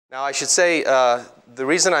Now I should say the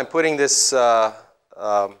reason I'm putting this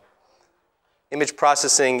image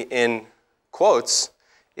processing in quotes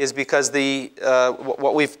is because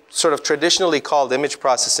what we've sort of traditionally called image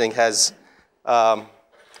processing has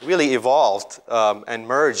really evolved and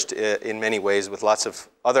merged in many ways with lots of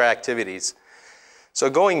other activities. So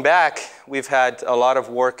going back, we've had a lot of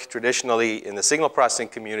work traditionally in the signal processing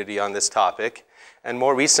community on this topic, and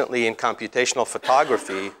more recently in computational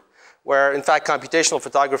photography, where in fact computational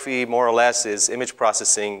photography more or less is image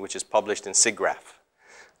processing which is published in SIGGRAPH,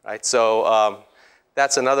 right? So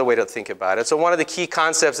that's another way to think about it. So one of the key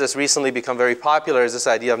concepts that's recently become very popular is this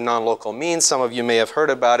idea of non-local means. Some of you may have heard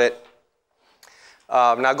about it.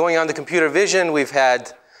 Now going on to computer vision, we've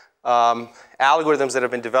had algorithms that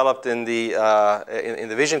have been developed in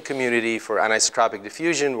the vision community for anisotropic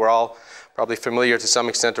diffusion. We're all probably familiar to some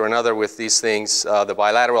extent or another with these things. The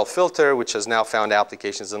bilateral filter, which has now found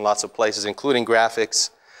applications in lots of places, including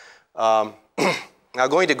graphics. Now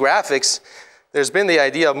going to graphics, there's been the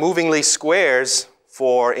idea of moving least squares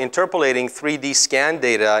for interpolating 3D scan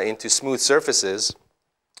data into smooth surfaces.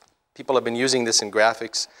 People have been using this in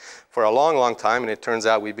graphics for a long, long time, and it turns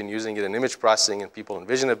out we've been using it in image processing, and people in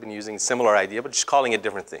vision have been using a similar idea, but just calling it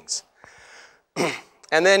different things.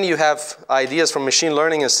 And then you have ideas from machine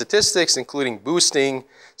learning and statistics, including boosting,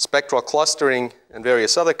 spectral clustering, and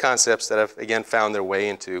various other concepts that have, again, found their way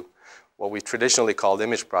into what we traditionally called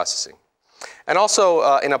image processing. And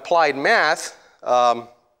also in applied math,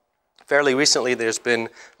 fairly recently there's been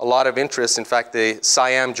a lot of interest. In fact, the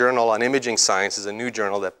SIAM Journal on Imaging Science is a new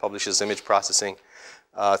journal that publishes image processing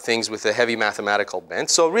things with a heavy mathematical bent.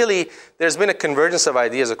 So really, there's been a convergence of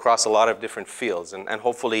ideas across a lot of different fields, and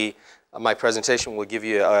hopefully my presentation will give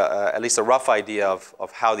you at least a rough idea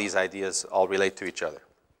of how these ideas all relate to each other.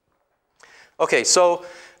 Okay, so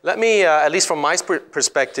let me, at least from my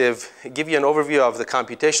perspective, give you an overview of the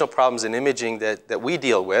computational problems in imaging that we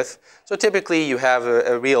deal with. So typically you have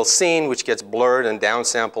a real scene which gets blurred and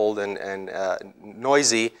downsampled and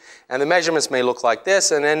noisy, and the measurements may look like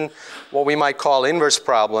this, and then what we might call inverse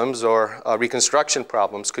problems or reconstruction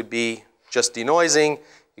problems could be just denoising,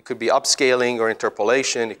 it could be upscaling or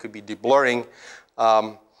interpolation, it could be deblurring.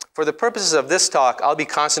 For the purposes of this talk, I'll be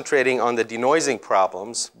concentrating on the denoising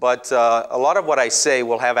problems, but a lot of what I say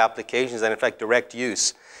will have applications and in fact direct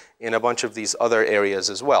use in a bunch of these other areas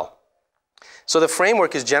as well. So the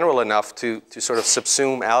framework is general enough to sort of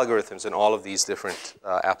subsume algorithms in all of these different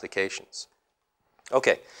applications.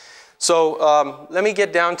 Okay, so let me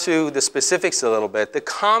get down to the specifics a little bit. The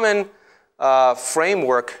common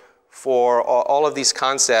framework for all of these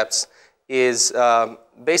concepts is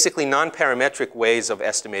basically non-parametric ways of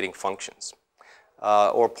estimating functions,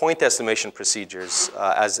 or point estimation procedures,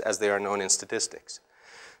 as they are known in statistics.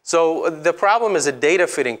 So the problem is a data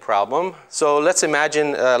fitting problem. So let's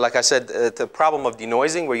imagine, like I said, the problem of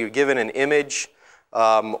denoising, where you're given an image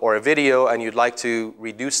or a video and you'd like to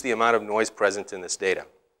reduce the amount of noise present in this data.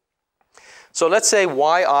 So let's say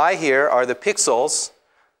yi here are the pixels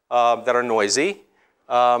that are noisy.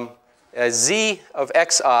 Z of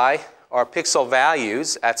xi are pixel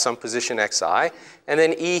values at some position xi, and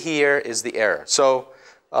then E here is the error. So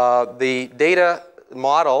the data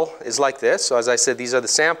model is like this. So as I said, these are the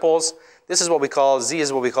samples. This is what we call, Z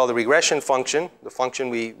is what we call the regression function, the function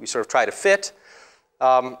we sort of try to fit.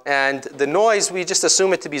 And the noise, we just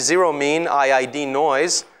assume it to be zero mean, IID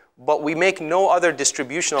noise, but we make no other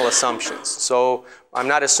distributional assumptions. So I'm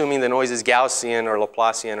not assuming the noise is Gaussian or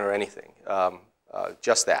Laplacian or anything,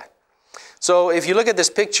 just that. So if you look at this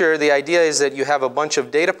picture, the idea is that you have a bunch of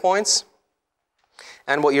data points,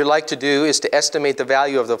 and what you'd like to do is to estimate the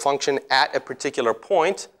value of the function at a particular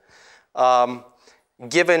point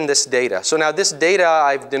given this data. So now this data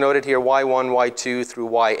I've denoted here y1, y2 through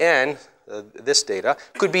yn, this data,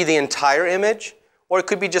 could be the entire image, or it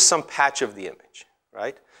could be just some patch of the image,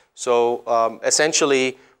 right? So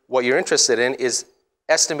essentially what you're interested in is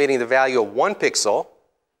estimating the value of one pixel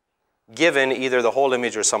given either the whole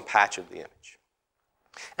image or some patch of the image.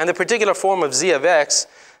 And the particular form of z of x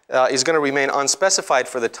is going to remain unspecified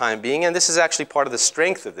for the time being, and this is actually part of the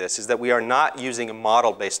strength of this, is that we are not using a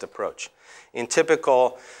model-based approach. In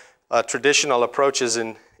typical traditional approaches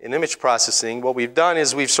in image processing, what we've done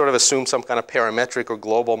is we've sort of assumed some kind of parametric or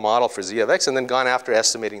global model for z of x and then gone after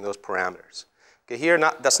estimating those parameters. Okay, here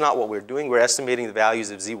that's not what we're doing. We're estimating the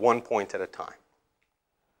values of z one point at a time.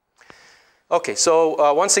 Okay,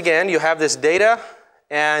 so once again, you have this data,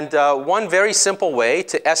 and one very simple way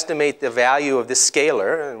to estimate the value of this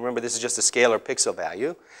scalar, and remember this is just a scalar pixel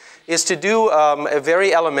value, is to do a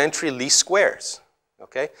very elementary least squares.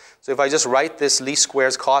 Okay? So if I just write this least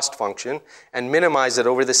squares cost function and minimize it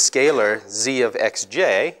over the scalar z of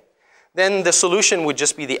xj, then the solution would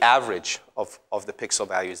just be the average of the pixel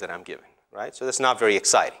values that I'm given, right? So that's not very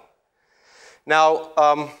exciting. Now,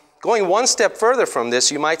 going one step further from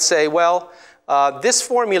this, you might say, well, this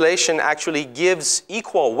formulation actually gives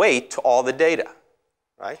equal weight to all the data,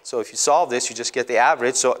 right? So if you solve this, you just get the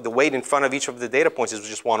average. So the weight in front of each of the data points is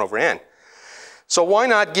just 1 over n. So why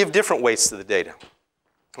not give different weights to the data?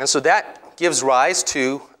 And so that gives rise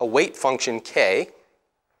to a weight function k.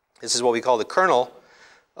 This is what we call the kernel.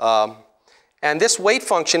 And this weight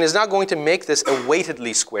function is now going to make this a weighted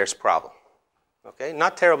least squares problem. Okay?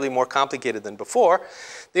 Not terribly more complicated than before.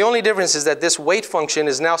 The only difference is that this weight function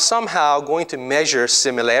is now somehow going to measure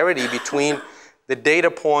similarity between the data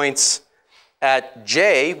points at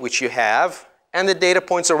j, which you have, and the data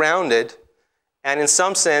points around it, and in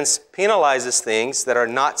some sense penalizes things that are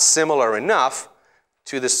not similar enough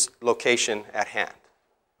to this location at hand.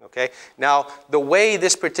 Okay? Now, the way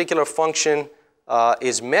this particular function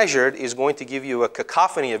is measured is going to give you a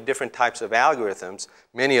cacophony of different types of algorithms,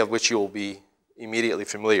 many of which you will be immediately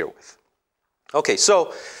familiar with. Okay,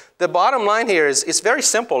 so the bottom line here is it's very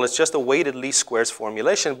simple. It's just a weighted least squares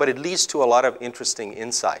formulation, but it leads to a lot of interesting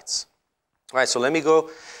insights. All right, so let me go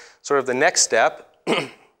sort of the next step.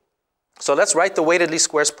 So let's write the weighted least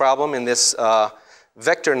squares problem in this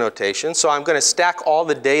vector notation. So I'm going to stack all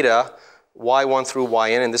the data y1 through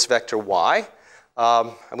yn in this vector y.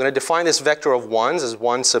 I'm going to define this vector of 1s as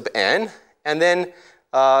 1 sub n. And then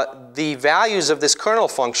the values of this kernel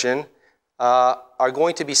function are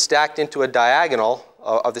going to be stacked into a diagonal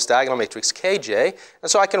of this diagonal matrix kj.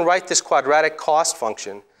 And so I can write this quadratic cost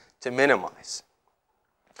function to minimize.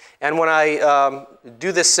 And when I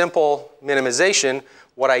do this simple minimization,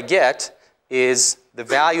 what I get is the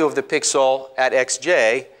value of the pixel at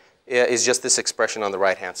xj is just this expression on the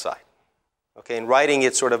right-hand side. Okay, and writing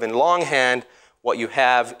it sort of in longhand, what you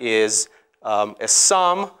have is a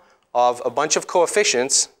sum of a bunch of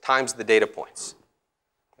coefficients times the data points.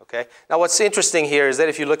 Okay. Now, what's interesting here is that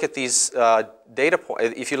if you look at these data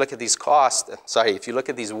points, if you look at these costs, if you look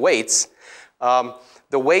at these weights,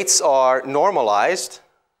 the weights are normalized.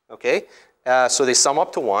 Okay, so they sum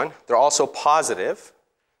up to 1. They're also positive.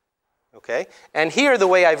 Okay, and here the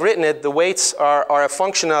way I've written it, the weights are a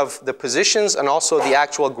function of the positions and also the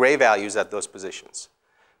actual gray values at those positions.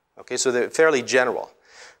 Okay, so they're fairly general.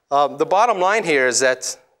 The bottom line here is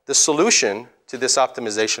that the solution to this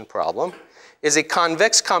optimization problem is a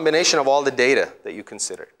convex combination of all the data that you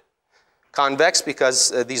considered. Convex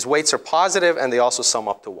because these weights are positive and they also sum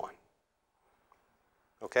up to 1.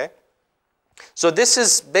 Okay? So this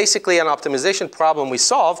is basically an optimization problem we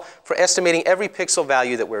solve for estimating every pixel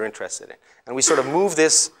value that we're interested in. And we sort of move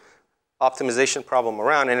this optimization problem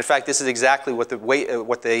around. And in fact, this is exactly what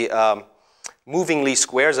the moving least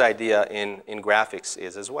squares idea in graphics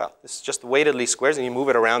is as well. This is just weighted least squares, and you move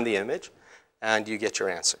it around the image, and you get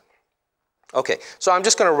your answer. Okay, so I'm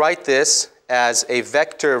just going to write this as a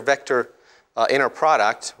vector-vector inner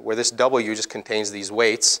product, where this W just contains these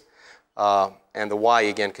weights, and the Y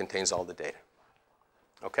again contains all the data.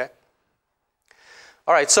 Okay?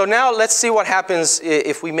 All right, so now let's see what happens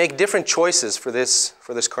if we make different choices for this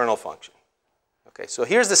kernel function. Okay, so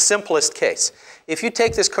here's the simplest case. If you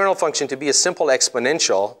take this kernel function to be a simple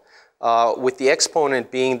exponential, with the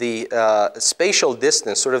exponent being the spatial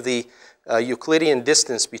distance, sort of the Euclidean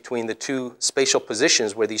distance between the two spatial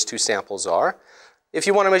positions where these two samples are. If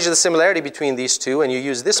you want to measure the similarity between these two and you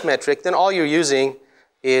use this metric, then all you're using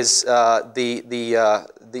is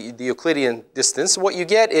the Euclidean distance. What you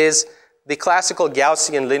get is the classical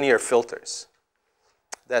Gaussian linear filters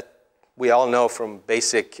that we all know from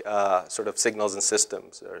basic sort of signals and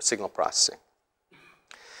systems or signal processing.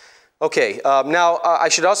 Okay, now I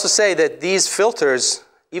should also say that these filters,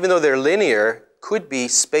 even though they're linear, could be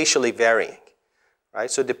spatially varying, right?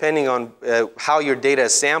 So depending on how your data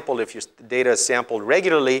is sampled, if your data is sampled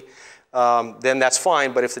regularly, then that's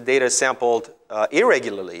fine. But if the data is sampled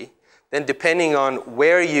irregularly, then depending on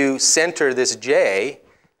where you center this J,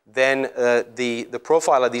 then the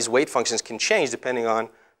profile of these weight functions can change depending on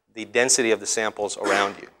the density of the samples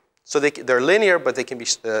around you. So they're linear, but they can be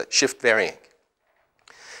shift varying.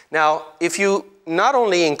 Now, if you not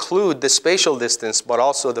only include the spatial distance, but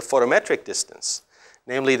also the photometric distance,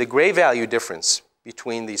 namely the gray value difference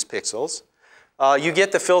between these pixels, you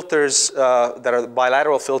get the filters that are the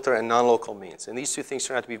bilateral filter and non-local means. And these two things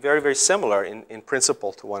turn out to be very, very similar in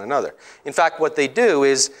principle to one another. In fact, what they do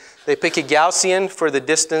is they pick a Gaussian for the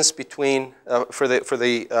distance between, for the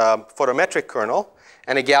photometric kernel,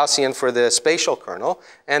 and a Gaussian for the spatial kernel,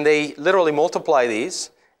 and they literally multiply these,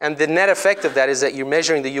 And the net effect of that is that you're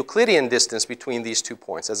measuring the Euclidean distance between these 2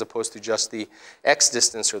 points as opposed to just the x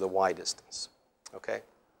distance or the y distance. Okay?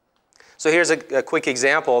 So here's a quick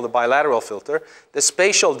example of the bilateral filter. The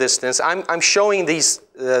spatial distance, I'm showing these,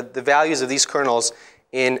 the values of these kernels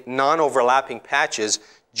in non-overlapping patches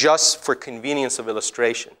just for convenience of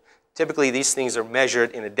illustration. Typically, these things are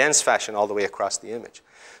measured in a dense fashion all the way across the image.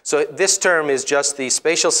 So this term is just the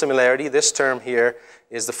spatial similarity. This term here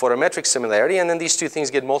is the photometric similarity. And then these two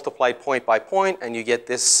things get multiplied point by point, and you get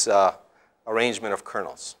this arrangement of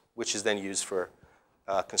kernels, which is then used for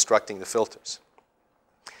constructing the filters.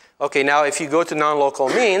 OK, now if you go to non-local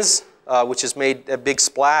means, which has made a big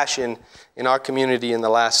splash in our community in the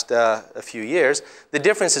last few years, the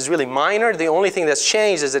difference is really minor. The only thing that's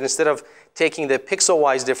changed is that instead of taking the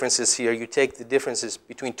pixel-wise differences here, you take the differences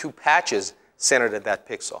between two patches centered at that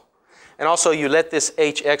pixel. And also, you let this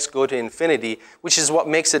hx go to infinity, which is what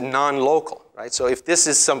makes it non-local, right? So if this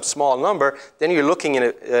is some small number, then you're looking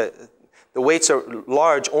in the weights are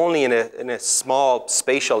large only in a small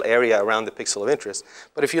spatial area around the pixel of interest.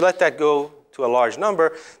 But if you let that go to a large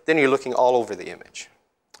number, then you're looking all over the image.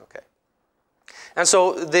 Okay. And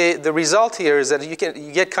so the result here is that you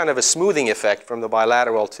get kind of a smoothing effect from the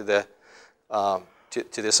bilateral to the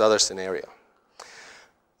to this other scenario.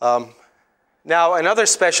 Now, another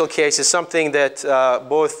special case is something that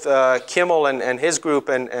both Kimmel and his group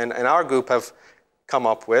and our group have come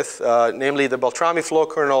up with, namely the Beltrami flow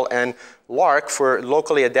kernel and LARC for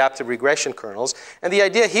locally adaptive regression kernels. And the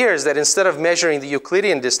idea here is that instead of measuring the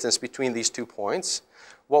Euclidean distance between these 2 points,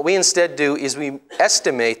 what we instead do is we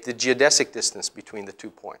estimate the geodesic distance between the 2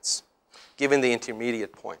 points, given the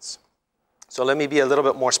intermediate points. So let me be a little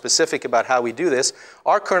bit more specific about how we do this.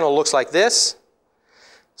 Our kernel looks like this.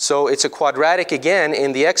 So it's a quadratic again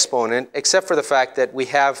in the exponent, except for the fact that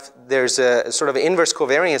there's a sort of inverse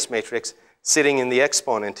covariance matrix sitting in the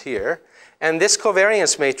exponent here. And this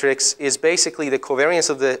covariance matrix is basically the covariance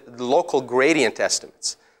of the local gradient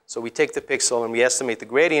estimates. So we take the pixel and we estimate the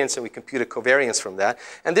gradients and we compute a covariance from that.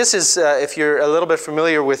 And this is, if you're a little bit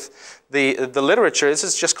familiar with the literature, this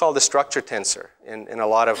is just called the structure tensor in a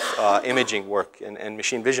lot of imaging work and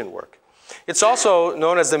machine vision work. It's also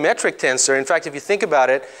known as the metric tensor. In fact, if you think about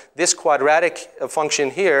it, this quadratic function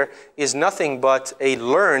here is nothing but a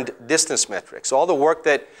learned distance metric. So all the work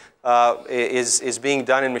that is being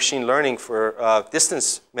done in machine learning for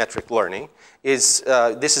distance metric learning is,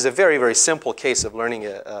 this is a very, very simple case of learning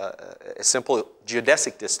a simple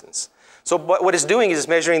geodesic distance. So what it's doing is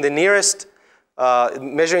measuring the nearest,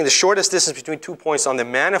 measuring the shortest distance between 2 points on the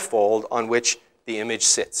manifold on which the image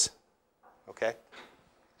sits. Okay?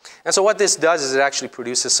 And so what this does is it actually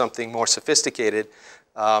produces something more sophisticated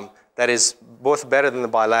that is both better than the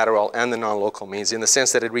bilateral and the non-local means in the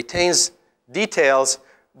sense that it retains details,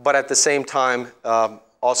 but at the same time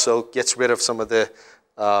also gets rid of some of the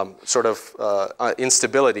sort of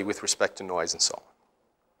instability with respect to noise and so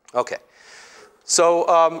on. Okay.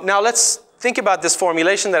 So now let's think about this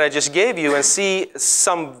formulation that I just gave you and see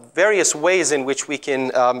some various ways in which we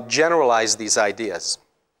can generalize these ideas.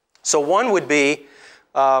 So one would be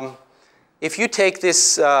if you take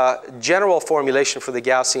this general formulation for the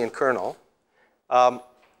Gaussian kernel,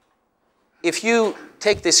 if you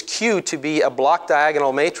take this Q to be a block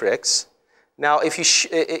diagonal matrix, now if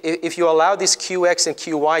you allow this Qx and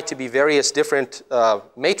Qy to be various different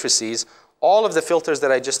matrices, all of the filters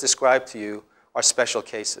that I just described to you are special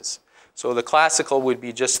cases. So the classical would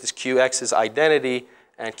be just this Qx is identity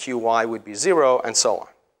and Qy would be 0 and so on.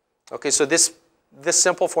 Okay, so this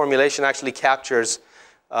simple formulation actually captures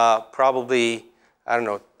probably, I don't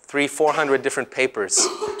know, 300-400 different papers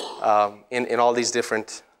in all these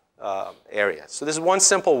different areas. So this is one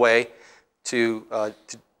simple way to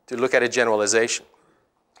look at a generalization.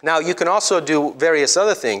 Now, you can also do various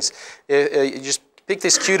other things. You just pick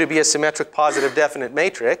this Q to be a symmetric positive definite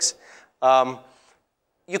matrix.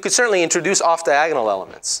 You could certainly introduce off-diagonal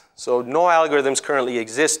elements. So no algorithms currently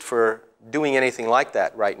exist for doing anything like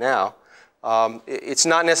that right now. It's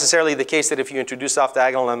not necessarily the case that if you introduce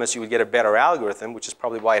off-diagonal elements, you would get a better algorithm, which is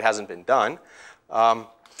probably why it hasn't been done.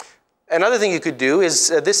 Another thing you could do is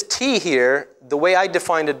this T here, the way I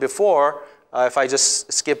defined it before, if I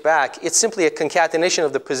just skip back, it's simply a concatenation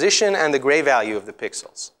of the position and the gray value of the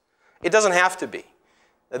pixels. It doesn't have to be.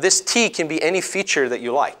 This T can be any feature that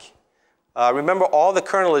you like. Remember, all the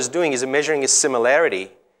kernel is doing is measuring a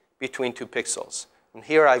similarity between two pixels. And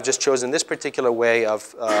here I've just chosen this particular way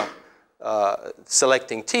of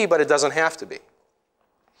selecting T, but it doesn't have to be.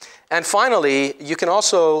 And finally, you can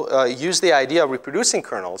also use the idea of reproducing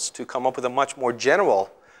kernels to come up with a much more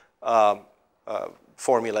general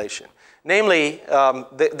formulation. Namely,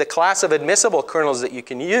 the class of admissible kernels that you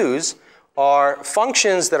can use are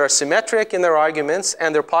functions that are symmetric in their arguments,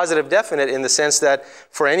 and they're positive definite in the sense that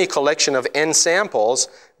for any collection of n samples,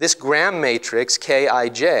 this Gram matrix,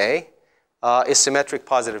 Kij, is symmetric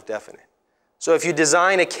positive definite. So if you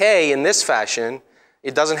design a K in this fashion,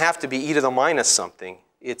 it doesn't have to be e to the minus something.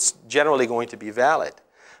 It's generally going to be valid.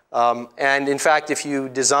 And in fact, if you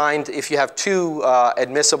have two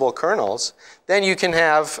admissible kernels, then you can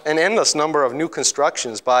have an endless number of new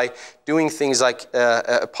constructions by doing things like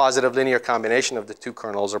a positive linear combination of the two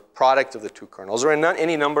kernels, or product of the two kernels, or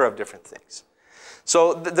any number of different things.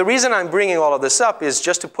 So the reason I'm bringing all of this up is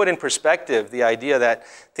just to put in perspective the idea that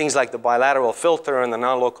things like the bilateral filter and the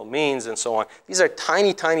non-local means and so on, these are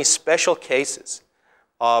tiny, tiny special cases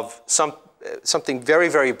of something very,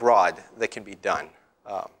 very broad that can be done.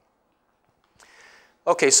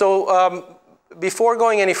 Okay, so before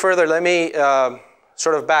going any further, let me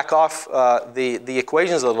sort of back off the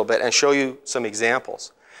equations a little bit and show you some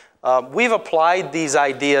examples. We've applied these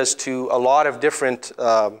ideas to a lot of different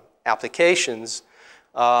applications.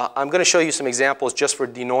 I'm going to show you some examples just for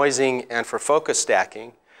denoising and for focus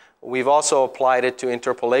stacking. We've also applied it to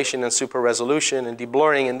interpolation and super resolution and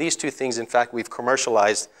deblurring, and these two things, in fact, we've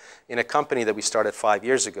commercialized in a company that we started 5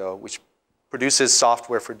 years ago, which produces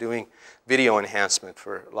software for doing video enhancement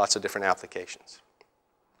for lots of different applications.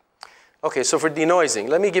 Okay, so for denoising,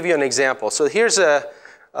 let me give you an example. So here's a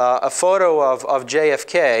photo of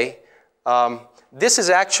JFK. This is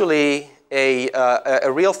actually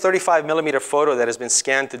a real 35 millimeter photo that has been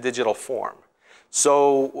scanned to digital form.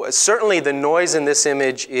 So certainly the noise in this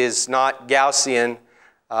image is not Gaussian.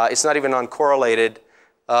 It's not even uncorrelated.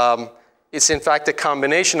 It's in fact a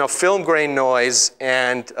combination of film grain noise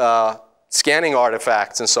and scanning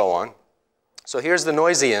artifacts and so on. So here's the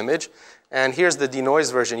noisy image, and here's the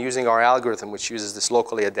denoised version using our algorithm, which uses this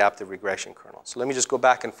locally adaptive regression kernel. So let me just go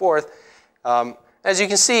back and forth. As you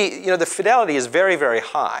can see, the fidelity is very, very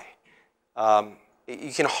high.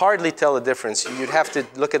 You can hardly tell the difference. You'd have to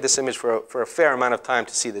look at this image for a fair amount of time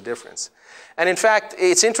to see the difference. And in fact,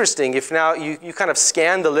 it's interesting if now you kind of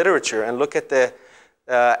scan the literature and look at the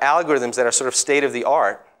algorithms that are sort of state of the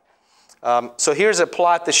art. So here's a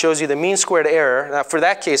plot that shows you the mean squared error. Now for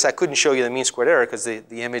that case, I couldn't show you the mean squared error because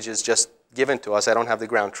the image is just given to us. I don't have the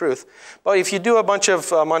ground truth. But if you do a bunch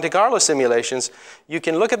of Monte Carlo simulations, you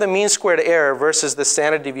can look at the mean squared error versus the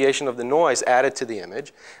standard deviation of the noise added to the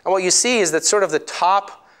image. And what you see is that sort of the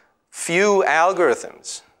top few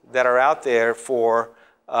algorithms that are out there for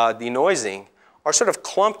denoising are sort of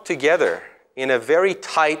clumped together in a very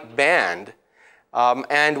tight band.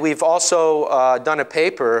 And we've also done a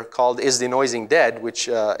paper called Is Denoising Dead, which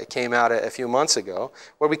came out a few months ago,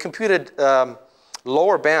 where we computed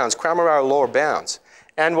lower bounds, Cramer-Maurer lower bounds.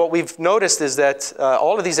 And what we've noticed is that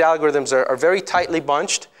all of these algorithms are very tightly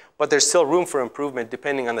bunched, but there's still room for improvement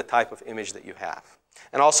depending on the type of image that you have.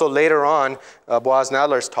 And also later on, Boaz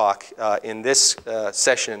Nadler's talk in this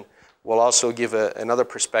session will also give another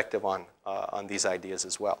perspective on these ideas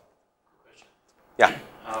as well. Yeah?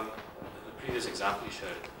 The previous example you showed,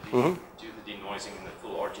 do you do the denoising in the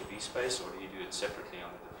full RGB space, or do you do it separately on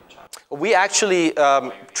the different channels? We actually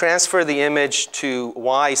transfer the image to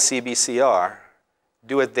YCBCR,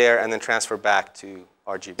 do it there, and then transfer back to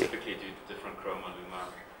RGB. Typically do different chroma luma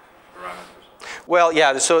parameters. Well,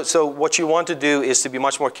 yeah, so what you want to do is to be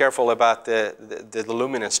much more careful about the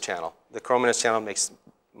luminance channel. The chrominance channel makes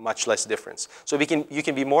much less difference. So you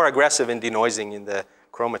can be more aggressive in denoising in the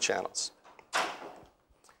chroma channels.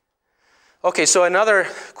 Okay, so another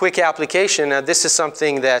quick application. This is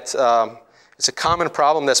something that it's a common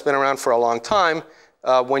problem that's been around for a long time.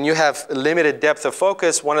 When you have limited depth of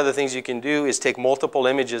focus, one of the things you can do is take multiple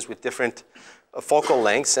images with different focal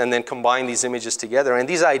lengths and then combine these images together. And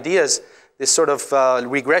these ideas, this sort of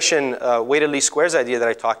regression weighted least squares idea that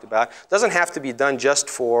I talked about, doesn't have to be done just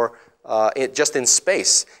for just in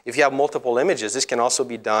space. If you have multiple images, this can also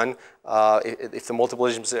be done, if the multiple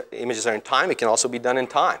images are in time, it can also be done in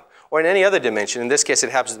time, or in any other dimension. In this case,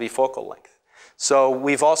 it happens to be focal length. So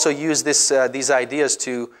we've also used these ideas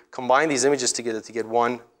to combine these images together to get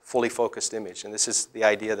one fully focused image. And this is the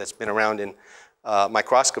idea that's been around in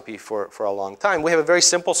microscopy for a long time. We have a very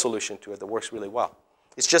simple solution to it that works really well.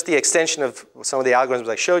 It's just the extension of some of the algorithms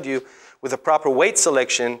I showed you with a proper weight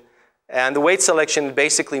selection. And the weight selection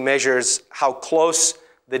basically measures how close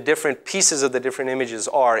the different pieces of the different images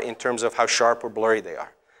are in terms of how sharp or blurry they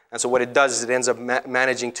are. And so what it does is it ends up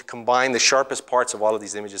managing to combine the sharpest parts of all of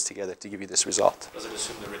these images together to give you this result. Does it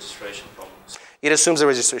assume the registration problem? It assumes the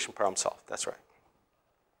registration problem solved. That's right.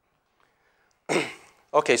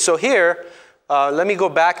 Okay, so here let me go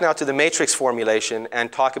back now to the matrix formulation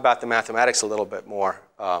and talk about the mathematics a little bit more.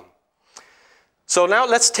 So now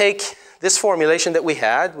let's take this formulation that we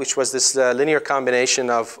had, which was this linear combination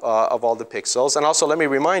of all the pixels. And also let me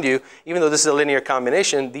remind you, even though this is a linear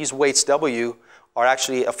combination, these weights W are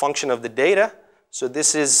actually a function of the data. So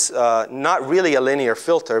this is not really a linear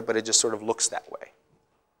filter, but it just sort of looks that way.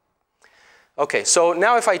 Okay, so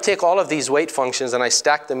now if I take all of these weight functions and I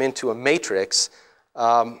stack them into a matrix,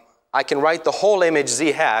 I can write the whole image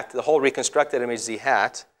z hat, the whole reconstructed image z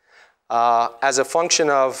hat, as a function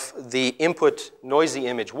of the input noisy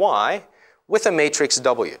image y with a matrix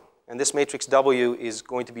W. And this matrix W is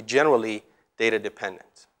going to be generally data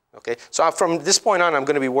dependent. Okay? So from this point on, I'm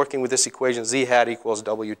going to be working with this equation z hat equals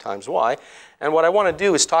W times y. And what I want to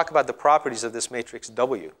do is talk about the properties of this matrix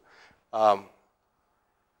W.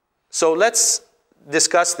 So let's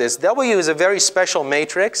discuss this. W is a very special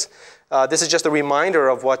matrix. This is just a reminder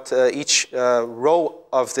of what each row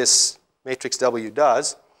of this matrix W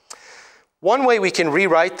does. One way we can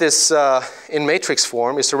rewrite this in matrix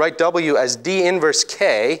form is to write W as D inverse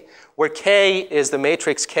K, where K is the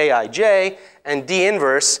matrix Kij, and D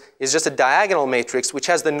inverse is just a diagonal matrix which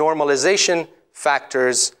has the normalization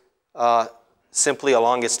factors simply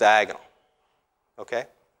along its diagonal. Okay?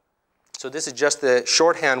 So this is just the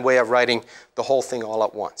shorthand way of writing the whole thing all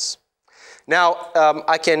at once. Now,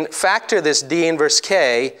 I can factor this D inverse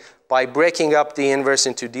K by breaking up D inverse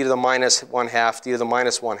into D to the minus 1/2, D to the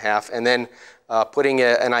minus 1/2, and then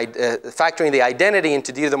factoring the identity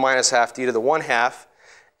into D to the minus 1/2, D to the 1/2,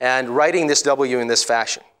 and writing this W in this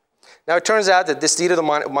fashion. Now, it turns out that this D to the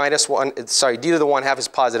D to the 1/2 is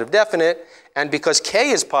positive definite, and because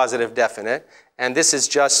K is positive definite, and this is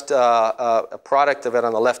just a product of it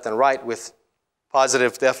on the left and right with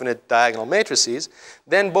positive definite diagonal matrices,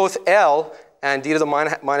 then both L and D to the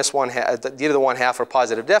minus 1/2, D to the 1/2 are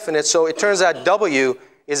positive definite. So it turns out W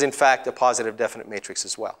is in fact a positive definite matrix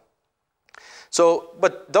as well. So,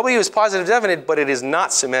 but W is positive definite, but it is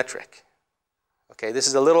not symmetric. Okay, this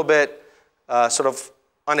is a little bit sort of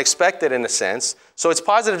unexpected in a sense. So it's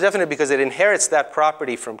positive definite because it inherits that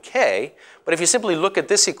property from K. But if you simply look at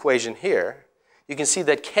this equation here, you can see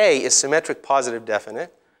that K is symmetric positive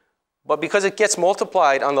definite. But because it gets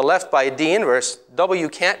multiplied on the left by a D inverse, W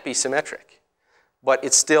can't be symmetric. But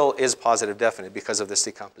it still is positive definite because of this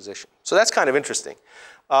decomposition. So that's kind of interesting.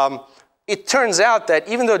 It turns out that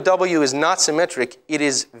even though W is not symmetric, it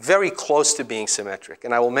is very close to being symmetric.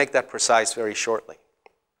 And I will make that precise very shortly.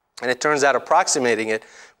 And it turns out approximating it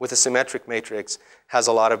with a symmetric matrix has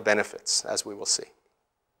a lot of benefits, as we will see.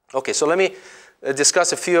 Okay, so let me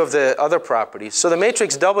discuss a few of the other properties. So the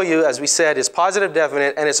matrix W, as we said, is positive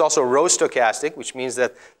definite, and it's also row stochastic, which means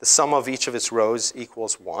that the sum of each of its rows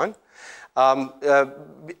equals 1.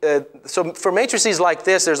 So for matrices like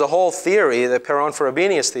this, there's a whole theory, the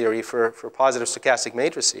Perron-Frobenius theory for positive stochastic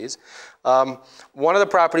matrices. One of the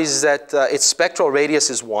properties is that its spectral radius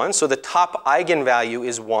is 1, so the top eigenvalue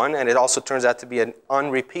is 1, and it also turns out to be an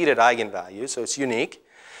unrepeated eigenvalue, so it's unique.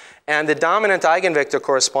 And the dominant eigenvector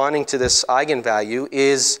corresponding to this eigenvalue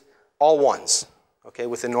is all 1s, okay,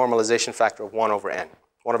 with a normalization factor of 1 over n,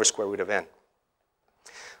 1 over square root of n.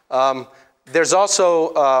 There's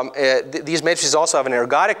also, these matrices also have an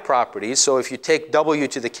ergodic property. So if you take W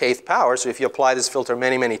to the kth power, so if you apply this filter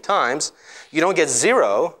many, many times, you don't get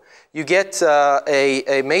 0. You get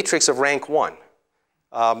a matrix of rank 1,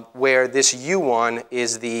 where this U1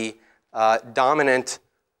 is the dominant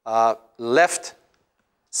left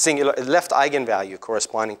eigenvalue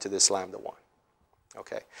corresponding to this lambda 1.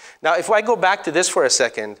 Okay. Now, if I go back to this for a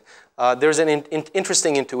second, there's an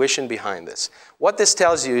interesting intuition behind this. What this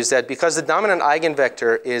tells you is that because the dominant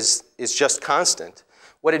eigenvector is just constant,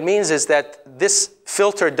 what it means is that this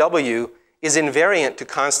filter W is invariant to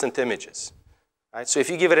constant images. Right? So if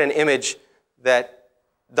you give it an image that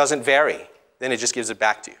doesn't vary, then it just gives it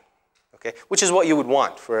back to you. Okay? Which is what you would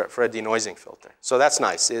want for a denoising filter. So that's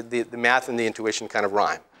nice. The math and the intuition kind of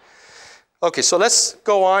rhyme. Okay, so let's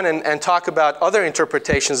go on and talk about other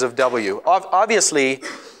interpretations of W. Obviously,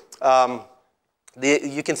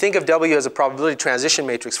 you can think of W as a probability transition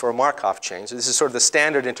matrix for a Markov chain. So this is sort of the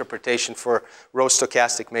standard interpretation for row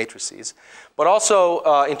stochastic matrices. But also,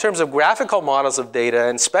 in terms of graphical models of data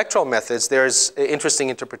and spectral methods, there's interesting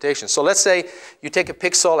interpretations. So let's say you take a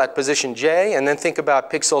pixel at position J and then think about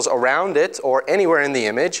pixels around it or anywhere in the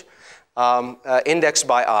image, indexed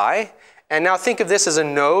by I. And now think of this as a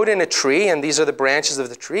node in a tree, and these are the branches of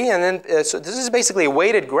the tree. And then, so this is basically a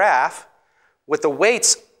weighted graph with the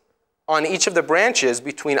weights on each of the branches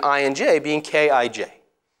between I and J being Kij.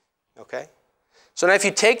 Okay? So now if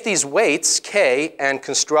you take these weights, K, and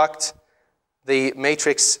construct the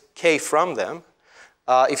matrix decay from them.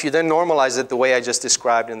 If you then normalize it the way I just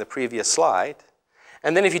described in the previous slide,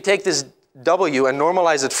 and then if you take this W and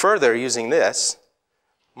normalize it further using this,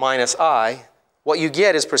 minus I, what you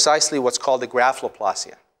get is precisely what's called the graph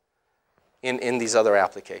Laplacian in these other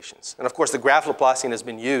applications. And of course, the graph Laplacian has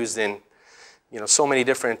been used in so many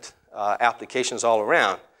different applications all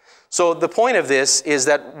around. So the point of this is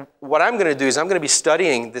that what I'm going to do is I'm going to be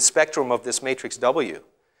studying the spectrum of this matrix W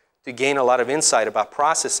to gain a lot of insight about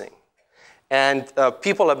processing. And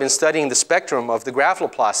people have been studying the spectrum of the graph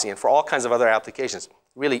Laplacian for all kinds of other applications,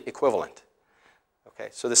 really equivalent. Okay,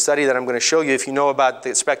 so the study that I'm going to show you, if you know about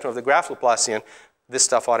the spectrum of the graph Laplacian, this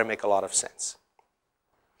stuff ought to make a lot of sense.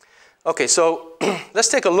 Okay, so let's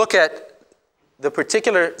take a look at the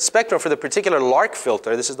particular spectrum for the particular Lark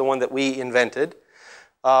filter. This is the one that we invented.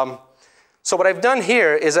 So what I've done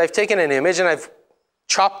here is I've taken an image and I've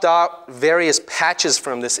chopped out various patches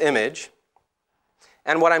from this image.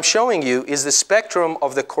 And what I'm showing you is the spectrum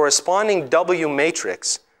of the corresponding W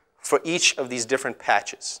matrix for each of these different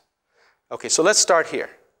patches. Okay, so let's start here.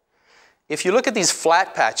 If you look at these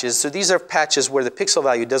flat patches, so these are patches where the pixel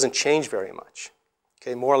value doesn't change very much,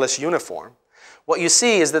 okay, more or less uniform. What you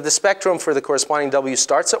see is that the spectrum for the corresponding W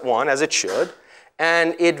starts at 1, as it should,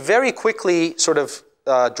 and it very quickly sort of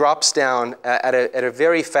drops down at a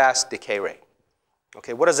very fast decay rate.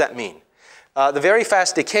 Okay, what does that mean? The very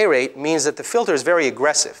fast decay rate means that the filter is very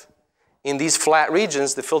aggressive. In these flat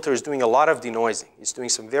regions, the filter is doing a lot of denoising. It's doing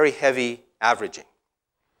some very heavy averaging.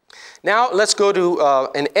 Now let's go to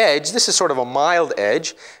an edge. This is sort of a mild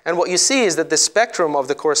edge. And what you see is that the spectrum of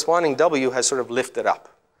the corresponding W has sort of lifted up.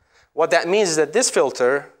 What that means is that this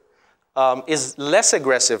filter is less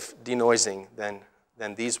aggressive denoising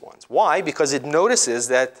than these ones. Why? Because it notices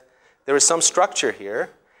that there is some structure here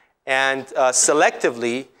and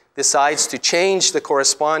selectively decides to change the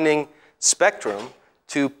corresponding spectrum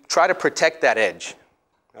to try to protect that edge.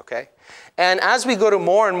 Okay? And as we go to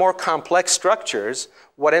more and more complex structures,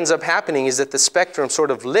 what ends up happening is that the spectrum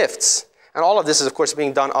sort of lifts. And all of this is, of course,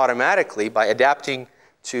 being done automatically by adapting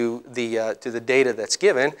to the data that's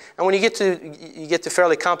given. And when you get to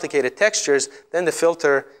fairly complicated textures, then the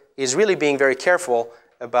filter is really being very careful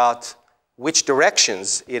about which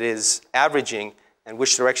directions it is averaging and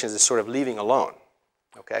which directions it's sort of leaving alone.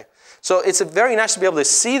 Okay? So it's very nice to be able to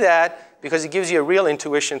see that because it gives you a real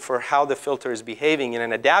intuition for how the filter is behaving in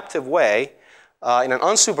an adaptive way, in an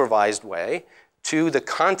unsupervised way, to the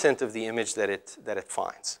content of the image that it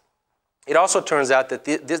finds. It also turns out that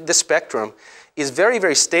this spectrum is very,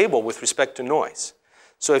 very stable with respect to noise.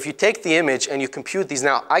 So if you take the image and you compute these,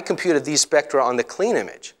 now I computed these spectra on the clean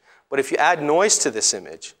image, but if you add noise to this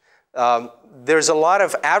image, there's a lot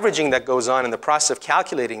of averaging that goes on in the process of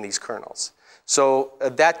calculating these kernels. So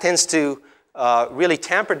that tends to really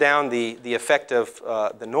tamper down the effect of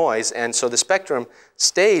the noise, and so the spectrum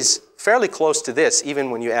stays fairly close to this even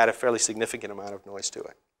when you add a fairly significant amount of noise to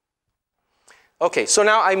it. Okay, so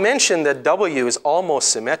now I mentioned that W is almost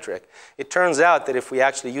symmetric. It turns out that if we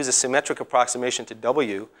actually use a symmetric approximation to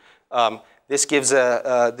W, this gives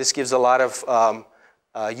a lot of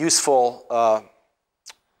useful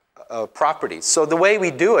properties. So the way we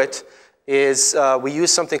do it is we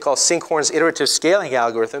use something called Sinkhorn's iterative scaling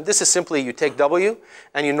algorithm. This is simply you take W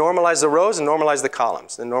and you normalize the rows and normalize the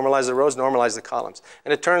columns. Then normalize the rows, normalize the columns.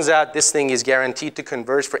 And it turns out this thing is guaranteed to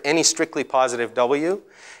converge for any strictly positive W.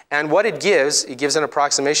 And what it gives an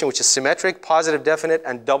approximation which is symmetric, positive definite,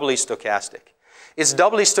 and doubly stochastic. It's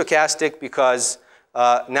doubly stochastic because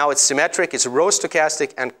now it's symmetric, it's row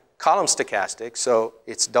stochastic and column stochastic, so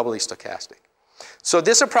it's doubly stochastic. So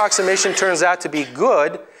this approximation turns out to be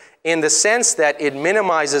good in the sense that it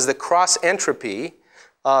minimizes the cross entropy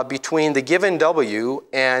between the given W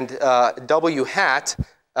and W hat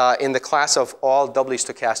in the class of all doubly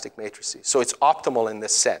stochastic matrices. So it's optimal in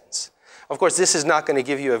this sense. Of course, this is not going to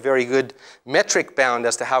give you a very good metric bound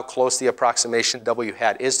as to how close the approximation W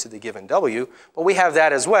hat is to the given W, but we have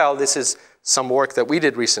that as well. This is some work that we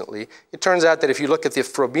did recently. It turns out that if you look at the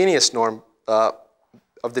Frobenius norm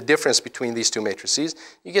of the difference between these two matrices,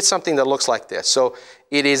 you get something that looks like this. So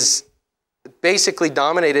it is basically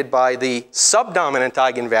dominated by the subdominant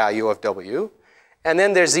eigenvalue of W, and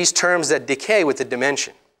then there's these terms that decay with the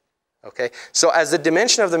dimension. Okay? So as the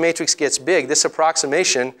dimension of the matrix gets big, this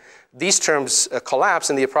approximation, these terms collapse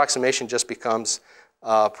and the approximation just becomes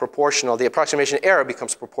proportional. The approximation error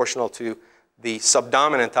becomes proportional to the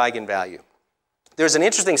subdominant eigenvalue. There's an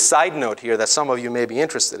interesting side note here that some of you may be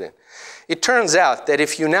interested in. It turns out that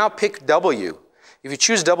if you now pick W, if you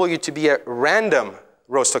choose W to be a random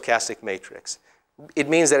row stochastic matrix, it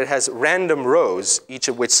means that it has random rows, each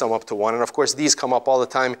of which sum up to 1. And of course, these come up all the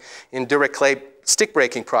time in Dirac stick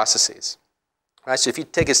breaking processes. Right? So if you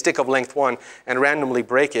take a stick of length 1 and randomly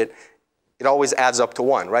break it, it always adds up to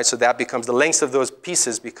 1. Right? So that becomes the lengths of those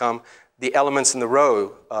pieces become the elements in the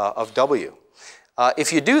row of W.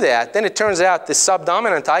 If you do that, then it turns out the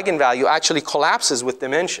subdominant eigenvalue actually collapses with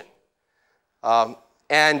dimension.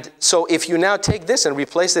 And so if you now take this and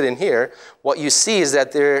replace it in here, what you see is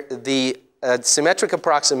that the symmetric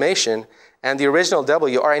approximation and the original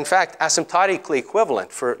W are in fact asymptotically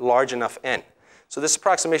equivalent for large enough n. So this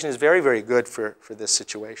approximation is very, very good for this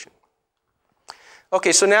situation.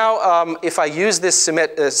 Okay, so now if I use this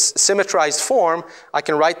symmetrized form, I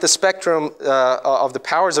can write the spectrum of the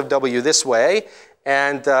powers of W this way.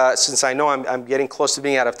 And since I know I'm getting close to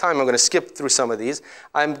being out of time, I'm going to skip through some of these.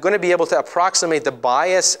 I'm going to be able to approximate the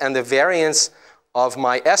bias and the variance of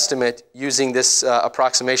my estimate using this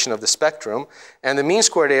approximation of the spectrum. And the mean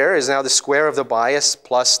squared error is now the square of the bias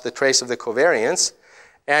plus the trace of the covariance.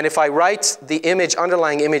 And if I write the image,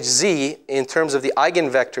 underlying image Z in terms of the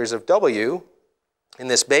eigenvectors of W in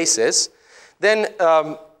this basis, then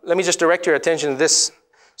let me just direct your attention to this.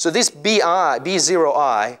 So this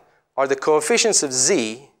B0I are the coefficients of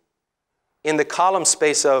Z in the column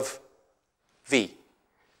space of V.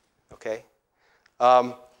 Okay?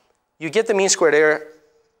 You get the mean squared error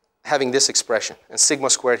having this expression, and sigma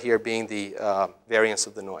squared here being the variance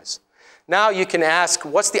of the noise. Now you can ask,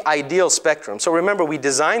 what's the ideal spectrum? So remember, we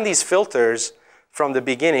designed these filters from the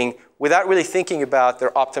beginning without really thinking about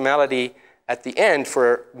their optimality at the end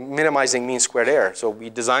for minimizing mean squared error. So we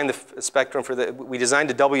designed the spectrum we designed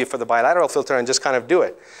the W for the bilateral filter and just kind of do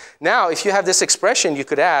it. Now, if you have this expression, you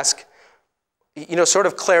could ask, sort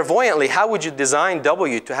of clairvoyantly, how would you design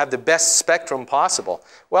W to have the best spectrum possible?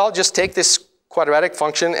 Well, just take this quadratic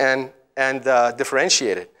function and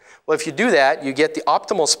differentiate it. Well, if you do that, you get the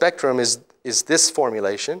optimal spectrum is this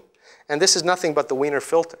formulation, and this is nothing but the Wiener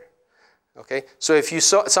filter. Okay? So if you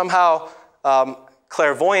somehow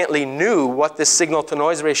clairvoyantly knew what this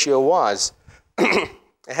signal-to-noise ratio was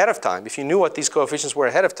ahead of time, if you knew what these coefficients were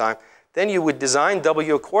ahead of time, then you would design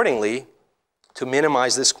W accordingly to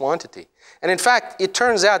minimize this quantity. And in fact, it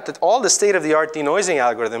turns out that all the state-of-the-art denoising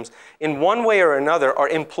algorithms, in one way or another, are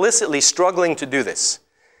implicitly struggling to do this,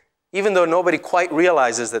 even though nobody quite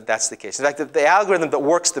realizes that that's the case. In fact, the algorithm that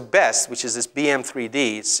works the best, which is this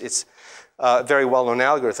BM3D, it's a very well-known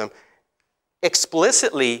algorithm,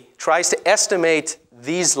 explicitly tries to estimate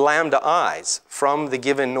these lambda i's from the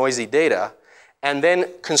given noisy data and then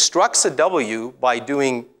constructs a W by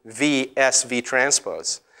doing V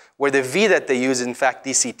transpose, where the V that they use is in fact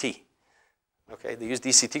DCT. Okay, they use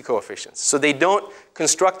DCT coefficients. So they don't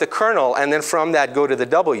construct the kernel and then from that go to the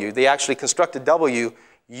W. They actually construct a W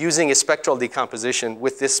using a spectral decomposition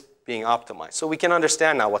with this being optimized. So we can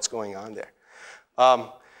understand now what's going on there.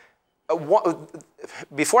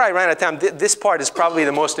 Before I ran out of time, this part is probably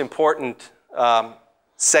the most important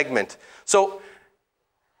segment. So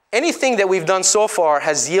anything that we've done so far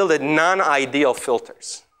has yielded non-ideal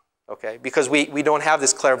filters, okay? Because we don't have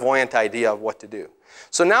this clairvoyant idea of what to do.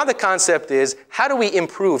 So now the concept is, how do we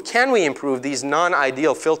improve, can we improve these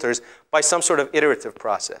non-ideal filters by some sort of iterative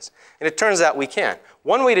process? And it turns out we can.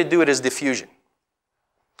 One way to do it is diffusion.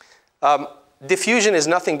 Diffusion is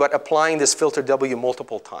nothing but applying this filter W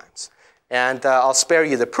multiple times. And I'll spare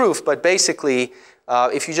you the proof, but basically,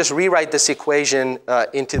 if you just rewrite this equation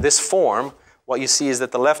into this form, what you see is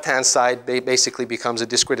that the left-hand side basically becomes a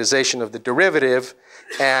discretization of the derivative,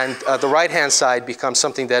 and the right-hand side becomes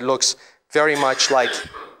something that looks very much like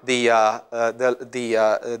the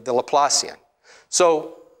Laplacian.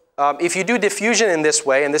 So if you do diffusion in this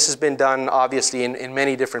way, and this has been done obviously in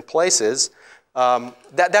many different places,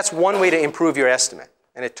 that's one way to improve your estimate.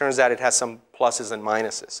 And it turns out it has some pluses and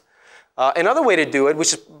minuses. Another way to do it,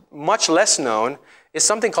 which is much less known, is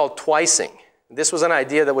something called twicing. This was an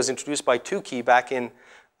idea that was introduced by Tukey back in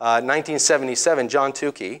 1977, John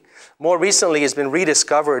Tukey. More recently, it's been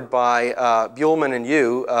rediscovered by Buhlmann and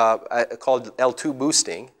Yu, called L2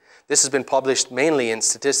 boosting. This has been published mainly in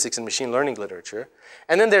statistics and machine learning literature.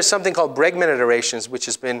 And then there's something called Bregman Iterations, which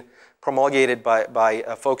has been promulgated by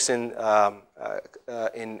folks in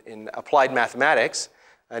applied mathematics,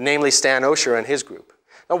 namely Stan Osher and his group.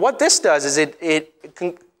 Now, what this does is it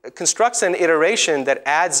constructs an iteration that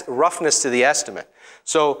adds roughness to the estimate.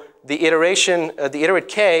 So the iteration, the iterate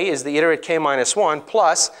k is the iterate k minus 1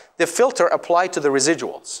 plus the filter applied to the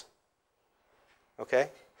residuals. Okay?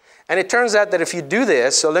 And it turns out that if you do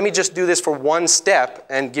this, so let me just do this for one step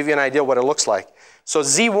and give you an idea what it looks like. So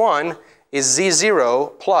Z1 is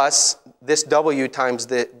Z0 plus this W times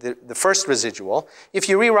the first residual. If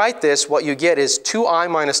you rewrite this, what you get is 2I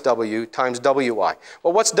minus W times WI.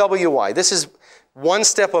 Well, what's WI? This is one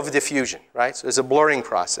step of diffusion, right? So it's a blurring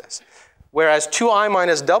process. Whereas 2I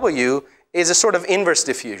minus W is a sort of inverse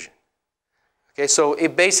diffusion. Okay, so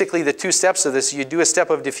basically the two steps of this, you do a step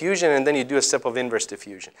of diffusion and then you do a step of inverse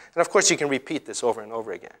diffusion. And of course you can repeat this over and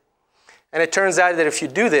over again. And it turns out that if you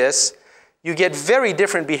do this, you get very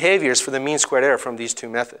different behaviors for the mean squared error from these two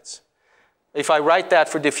methods. If I write that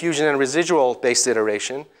for diffusion and residual-based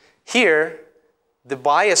iteration, here the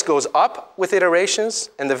bias goes up with iterations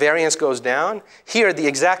and the variance goes down. Here the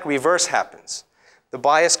exact reverse happens. The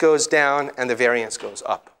bias goes down and the variance goes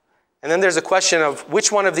up. And then there's a question of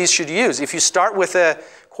which one of these should you use. If you start with a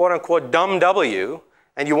quote-unquote dumb W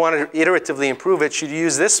and you want to iteratively improve it, should you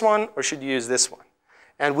use this one or should you use this one?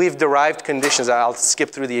 And we've derived conditions. I'll skip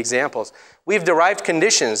through the examples. We've derived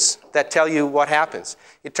conditions that tell you what happens.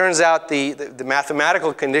 It turns out the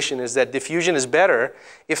mathematical condition is that diffusion is better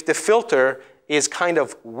if the filter is kind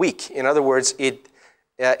of weak. In other words,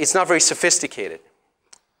 it's not very sophisticated.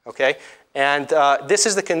 Okay? And this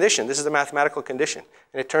is the condition. This is the mathematical condition.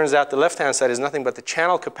 And it turns out the left-hand side is nothing but the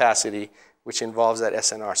channel capacity, which involves that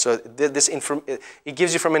SNR. So it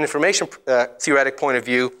gives you, from an information theoretic point of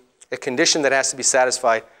view, a condition that has to be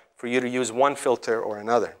satisfied for you to use one filter or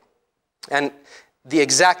another. And the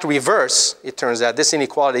exact reverse, it turns out, this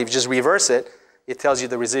inequality, if you just reverse it, it tells you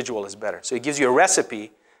the residual is better. So it gives you a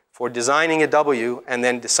recipe for designing a W and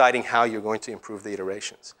then deciding how you're going to improve the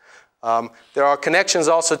iterations. There are connections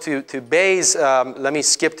also to Bayes. Let me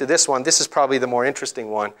skip to this one. This is probably the more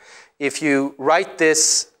interesting one. If you write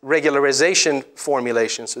this regularization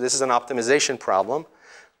formulation, so this is an optimization problem,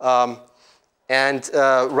 and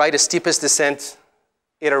write a steepest descent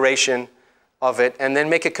iteration of it, and then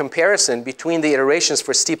make a comparison between the iterations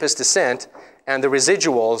for steepest descent and the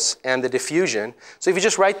residuals and the diffusion. So if you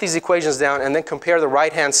just write these equations down and then compare the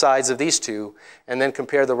right-hand sides of these two, and then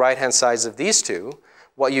compare the right-hand sides of these two,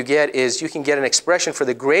 what you get is you can get an expression for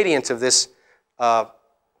the gradient of this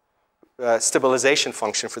stabilization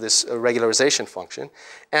function, for this regularization function.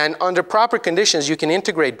 And under proper conditions, you can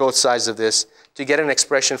integrate both sides of this to get an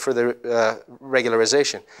expression for the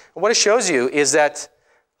regularization. And what it shows you is that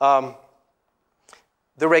the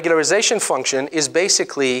regularization function is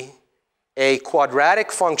basically a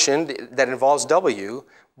quadratic function that involves W,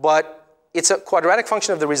 but it's a quadratic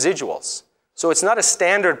function of the residuals. So it's not a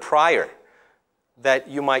standard prior that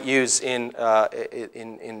you might use in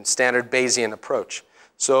standard Bayesian approach.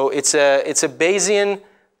 So it's a Bayesian,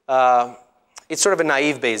 it's sort of a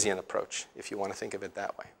naive Bayesian approach, if you want to think of it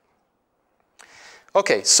that way.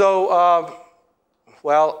 Okay, so,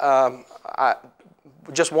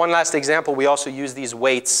 just one last example. We also use these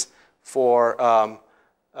weights for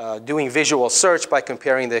doing visual search by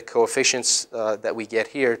comparing the coefficients that we get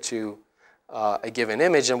here to a given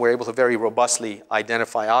image, and we're able to very robustly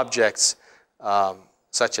identify objects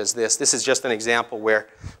such as this. This is just an example where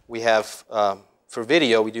we have, for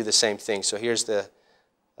video, we do the same thing. So here's the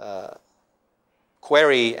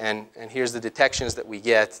query, and here's the detections that we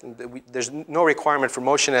get. There's no requirement for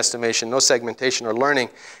motion estimation, no segmentation or learning.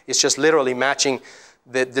 It's just literally matching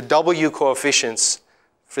the W coefficients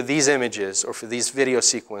for these images or for these video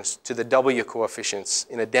sequence to the W coefficients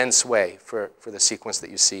in a dense way for the sequence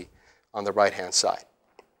that you see on the right-hand side.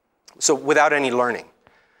 So without any learning.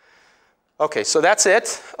 Okay, so that's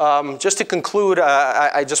it. Just to conclude,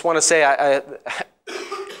 I just want to say,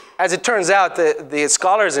 as it turns out, the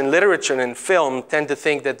scholars in literature and in film tend to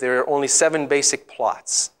think that there are only 7 basic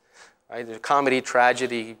plots. Right? There's comedy,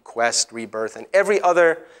 tragedy, quest, rebirth, and every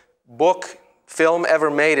other book, film ever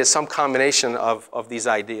made is some combination of these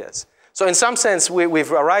ideas. So in some sense,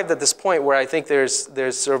 we've arrived at this point where I think there's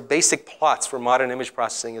sort of basic plots for modern image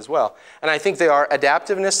processing as well. And I think they are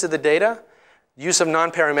adaptiveness to the data, use of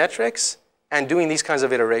non-parametrics, and doing these kinds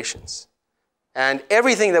of iterations. And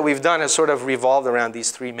everything that we've done has sort of revolved around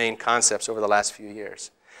these 3 main concepts over the last few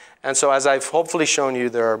years. And so as I've hopefully shown you,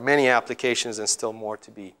 there are many applications and still more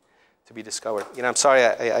to be discovered. You know, I'm sorry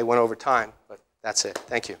I went over time, but that's it.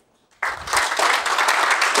 Thank you.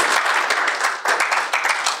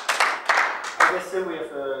 I guess still we have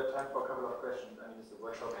time for a couple of questions. I mean, it's a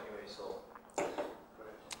workshop anyway, so.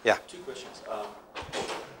 Yeah. 2 questions.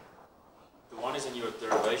 The one is in your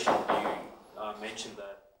derivation, you mentioned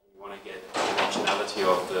that you want to get the dimensionality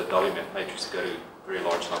of the W matrix to go to very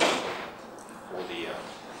large numbers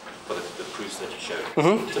for the proofs that you showed.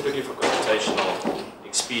 Mm-hmm. Typically for computational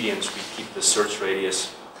expedience, we keep the search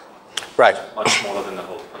radius much smaller than the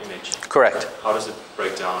whole image. Correct. How does it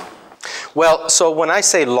break down? Well, so when I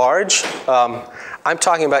say large, I'm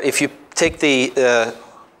talking about if you take the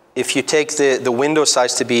if you take the window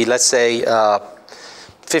size to be, let's say,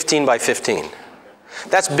 15 by 15.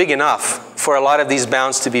 That's big enough for a lot of these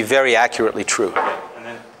bounds to be very accurately true. Okay. And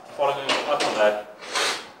then following up on that,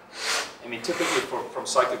 I mean, typically from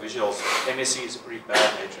psychovisuals, MSE is a pretty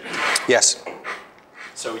bad matrix. Yes.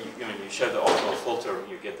 So you show the optimal filter,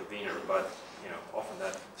 you get the Wiener, but often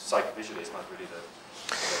that psychovisually is not really the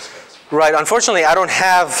best case. Right. Unfortunately, I don't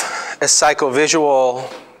have a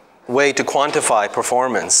psychovisual way to quantify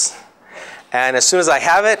performance. And as soon as I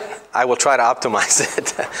have it, I will try to optimize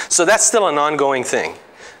it. So that's still an ongoing thing,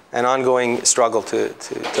 an ongoing struggle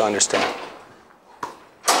to understand.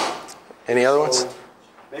 Any other ones?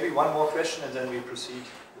 Maybe one more question and then we proceed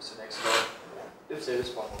with the next slide. If there is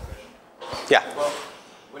one more question. Yeah. Well,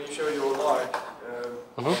 when you show your line,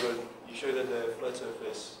 you show that the flat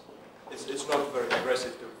surface, it's not very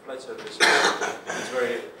aggressive to flat surface. It's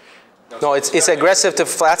very... No, it's aggressive to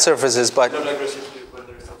flat surfaces, but... Not aggressive to when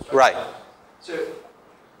there's some structure. Right. So,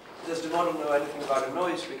 does the model know anything about the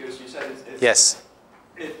noise? Because you said it's yes.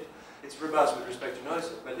 It's robust with respect to noise,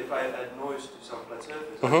 but if I add noise to some flat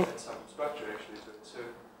surface, I add some structure actually to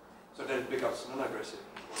it, so then it becomes non-aggressive.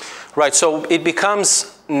 Right, so it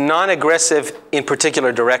becomes non-aggressive in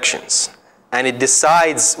particular directions, and it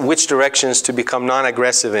decides which directions to become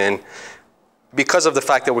non-aggressive in because of the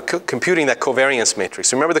fact that we're computing that covariance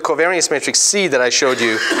matrix. Remember the covariance matrix C that I showed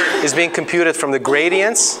you is being computed from the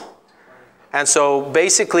gradients. And so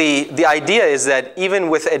basically the idea is that even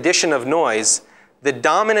with addition of noise, the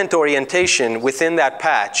dominant orientation within that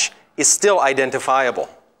patch is still identifiable.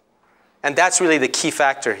 And that's really the key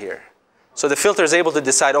factor here. So the filter is able to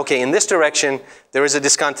decide, okay, in this direction, there is a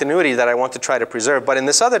discontinuity that I want to try to preserve, but in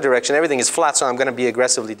this other direction, everything is flat, so I'm going to be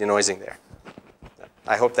aggressively denoising there.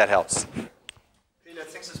 I hope that helps.